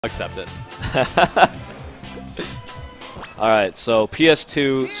Accept it. All right, so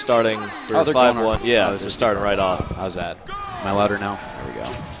PS2 starting for 5-1. Yeah, this is starting right off. How's that? Am I louder now? There we go.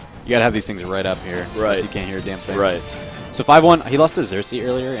 You gotta have these things right up here, right? So you can't hear a damn thing. Right. So 5-1. He lost to Xerxes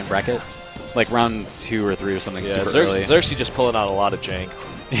earlier in bracket, like round 2 or 3 or something. Yeah, super early. Xerxes just pulling out a lot of jank.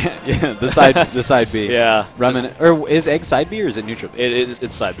 Yeah, the side B. Yeah. Or is egg side B or is it neutral B?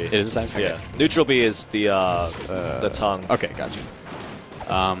 It's side B. It is a side B. Yeah. Okay. Neutral B is the tongue. Okay, gotcha.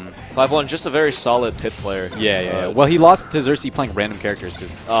 5-1, just a very solid pit player. Yeah. Well, he lost to Xerxes playing random characters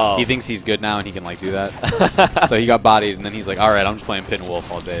because he thinks he's good now and he can like do that. So he got bodied, and then he's like, "All right, I'm just playing Pit and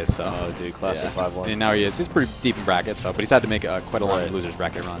Wolf all day." So, oh, dude, classic 5-1. And now he is. He's pretty deep in brackets, so but he's had to make quite a long losers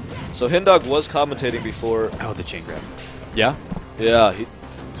bracket run. So Hindawg was commentating before. Oh, the chain grab. Yeah. Yeah, he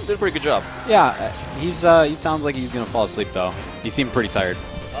did a pretty good job. Yeah, he sounds like he's gonna fall asleep though. He seemed pretty tired.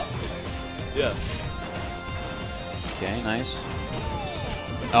 Yeah. Okay, nice.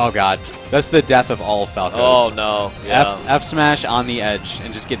 Oh god, that's the death of all Falcos. Oh no, yeah. F smash on the edge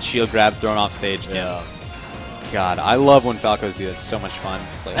and just get shield grab thrown off stage. Yeah. God, I love when Falcos do that. It's so much fun.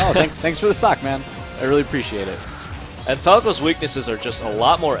 It's like, oh, thanks for the stock, man. I really appreciate it. And Falco's weaknesses are just a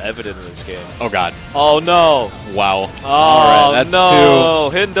lot more evident in this game. Oh god. Oh no. Wow. Oh all right, that's no.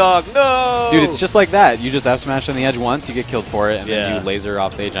 Hindawg, no. Dude, it's just like that. You just F smash on the edge once, you get killed for it, and then you laser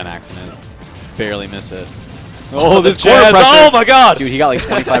off stage on accident. Barely miss it. Oh, this corner pressure. Oh my god! Dude, he got like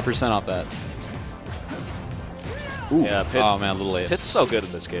 25% off that. Ooh. Yeah, Pit, oh man, a little late. Pit's so good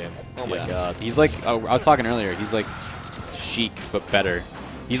in this game. Oh my god. He's like, I was talking earlier, he's like Sheik, but better.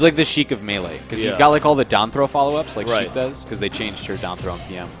 He's like the Sheik of Melee, because he's got like all the down throw follow-ups like Sheik does, because they changed her down throw in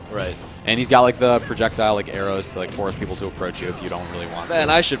PM. Right. And he's got like the projectile like arrows to like force people to approach you if you don't really want to. Man,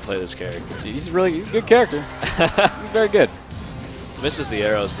 I should play this character. He's a good character. He's very good. Misses the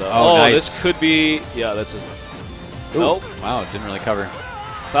arrows though. Oh, nice. This could be, yeah, this is... Nope. Wow, didn't really cover.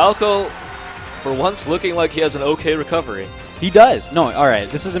 Falco, for once, looking like he has an okay recovery. He does. No, all right.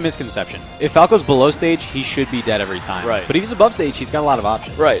 This is a misconception. If Falco's below stage, he should be dead every time. Right. But if he's above stage, he's got a lot of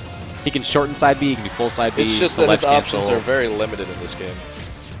options. Right. He can shorten side B. He can do full side B. It's just that his options are very limited in this game.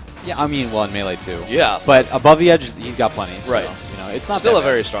 Yeah, I mean, well, in Melee too. Yeah. But above the edge, he's got plenty. So, right. You know, it's not still that a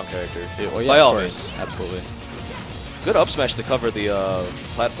very strong character. Well, yeah, by all means. Absolutely. Good up smash to cover the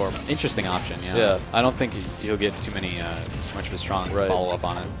platform. Interesting option, yeah. Yeah. I don't think he'll get too much of a strong follow-up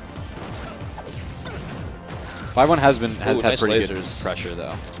on it. 5-1 has had nice pretty lasers. good pressure,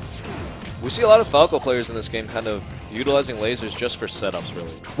 though. We see a lot of Falco players in this game kind of utilizing lasers just for setups,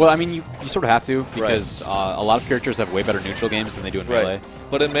 really. Well, I mean, you sort of have to, because a lot of characters have way better neutral games than they do in Melee.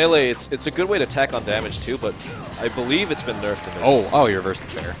 But in Melee, it's a good way to tack on damage, too, but I believe it's been nerfed in this. Oh, you're reversing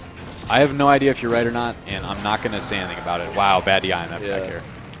fair. I have no idea if you're right or not, and I'm not going to say anything about it. Wow, bad DI on that back here.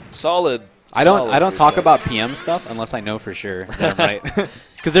 Solid. I don't talk about PM stuff unless I know for sure that I'm right,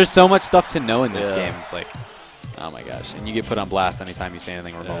 because there's so much stuff to know in this game. It's like, oh my gosh, and you get put on blast anytime you say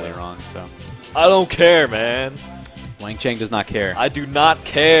anything remotely wrong. So I don't care, man. Wang Chang does not care. I do not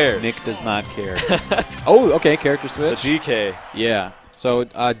care. Nick does not care. Oh, okay, character switch. The DK. Yeah. So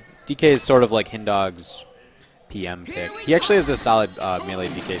DK is sort of like Hindawg's PM pick. He actually has a solid Melee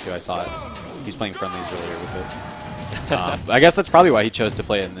DK too. I saw it. He's playing friendlies earlier with it. I guess that's probably why he chose to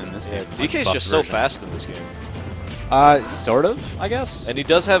play it in this game. DK's just so fast in this game. Sort of, I guess. And he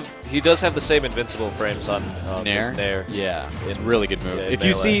does have the same invincible frames on Nair. Nair. Yeah, it's a really good move. Yeah, if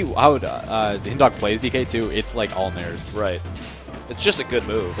you see how Hindawg plays DK too, it's like all Nairs. Right. It's just a good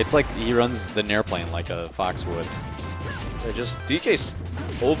move. It's like he runs the Nair plane like a Fox would. Just DK's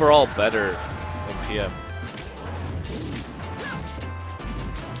overall better in PM.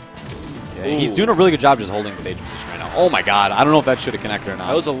 Yeah, he's doing a really good job just holding stage position right now. Oh my god, I don't know if that should have connected or not.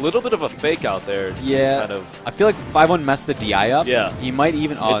 That was a little bit of a fake out there. Yeah, kind of. I feel like 5-1 messed the DI up. Yeah. He might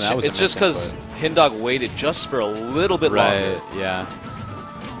even... Oh, that was it's just because Hindawg waited just for a little bit longer. Yeah.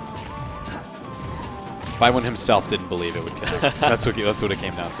 5-1 himself didn't believe it would connect. that's what it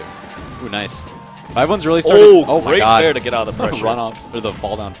came down to. Ooh, nice. 5-1's really started... Oh, my great god. Fair to get out of the pressure. Run off, or the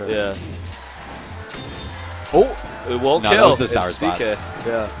fall down fair. Yeah. Oh! It won't kill. That was the sour spot. DK.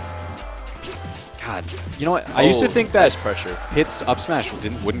 Yeah. God, you know what? I used to think that pressure Pit's up smash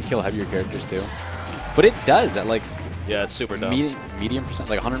wouldn't kill heavier characters too, but it does at like it's super dumb. Medium percent,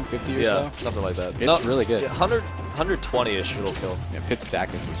 like 150 or so, something like that. It's really good. 120-ish it'll kill. Yeah, Pit's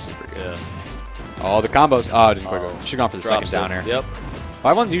Dacus is super good. Yeah. Oh, the combos. Oh, didn't quite go. Should have gone for the second down air. Yep.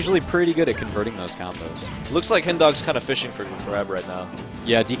 5-1's usually pretty good at converting those combos. Looks like Hindawg's kind of fishing for grab right now.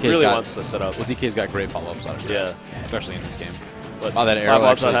 Yeah, DK's really wants to set up. Well, DK's got great follow-ups on it. Yeah, especially in this game. But that arrow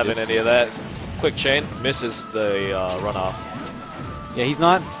not having any of that. Quick chain misses the runoff. Yeah, he's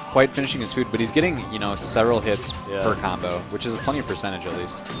not quite finishing his food, but he's getting several hits per combo, which is plenty of percentage at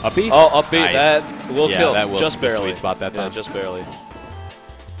least. Up B? Oh, up B. Nice. That will kill. That will just barely. Sweet spot that time. Yeah, just barely.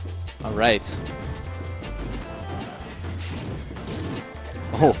 All right.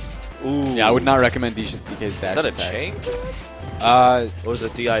 Oh. Ooh. Yeah, I would not recommend DK's dash Is that a attack. chain? Or is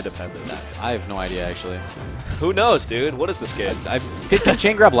it DI dependent? I have no idea, actually. Who knows, dude? What is this game? It can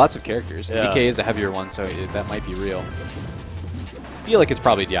chain grab lots of characters. Yeah. DK is a heavier one, so that might be real. I feel like it's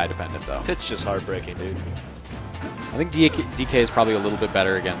probably DI dependent, though. Pitch just heartbreaking, dude. I think DK is probably a little bit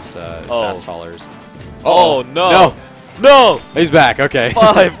better against fast fallers. Oh, no. No. No! He's back, okay.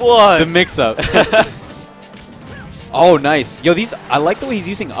 5-1. The mix-up. Oh, nice. Yo, I like the way he's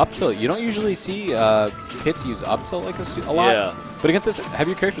using up tilt. You don't usually see hits use up tilt like a lot. Yeah. But against this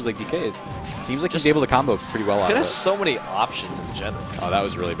heavier characters like DK, it seems like he's able to combo pretty well out of it. It has so many options in general. Oh, that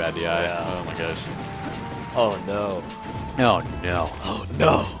was really bad DI. Yeah. Oh, my gosh. Oh, no. Oh, no. Oh,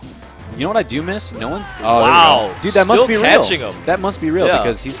 no. You know what I do miss? No one? Oh, wow. Dude, that must be real. Catching him. That must be real Yeah.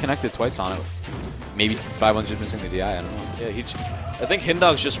 because he's connected twice on it. Maybe 5-1's just missing the DI. I don't know. Yeah, I think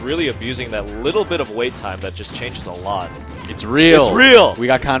Hindawg's just really abusing that little bit of wait time that just changes a lot. It's real. It's real. We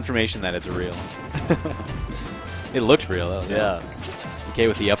got confirmation that it's real. It looked real, though. Yeah. DK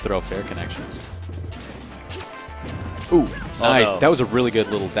with the up throw fair connections. Ooh, nice. Oh, no. That was a really good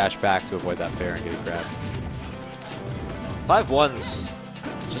little dash back to avoid that fair and get it grabbed. 5-1's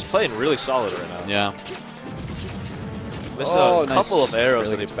just playing really solid right now. Yeah. Missed a couple of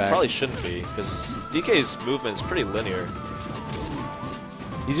arrows Really that he probably shouldn't be because DK's movement is pretty linear.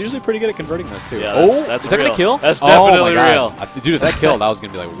 He's usually pretty good at converting those, too. Yeah, that's is that going to kill? That's definitely real. Dude, if that killed, I was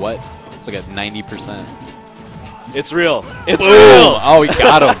going to be like, what? It's like at 90%. It's real. It's Boom. real. Oh, he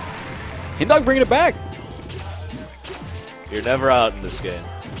got him. Hindawg bringing it back. You're never out in this game.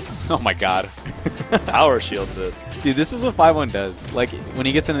 Oh, my God. Power shields it. Dude, this is what 5-1 does. Like, when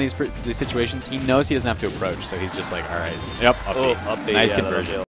he gets into these situations, he knows he doesn't have to approach, so he's just like, all right. Yep, up B. Up B. Nice Yeah, conversion.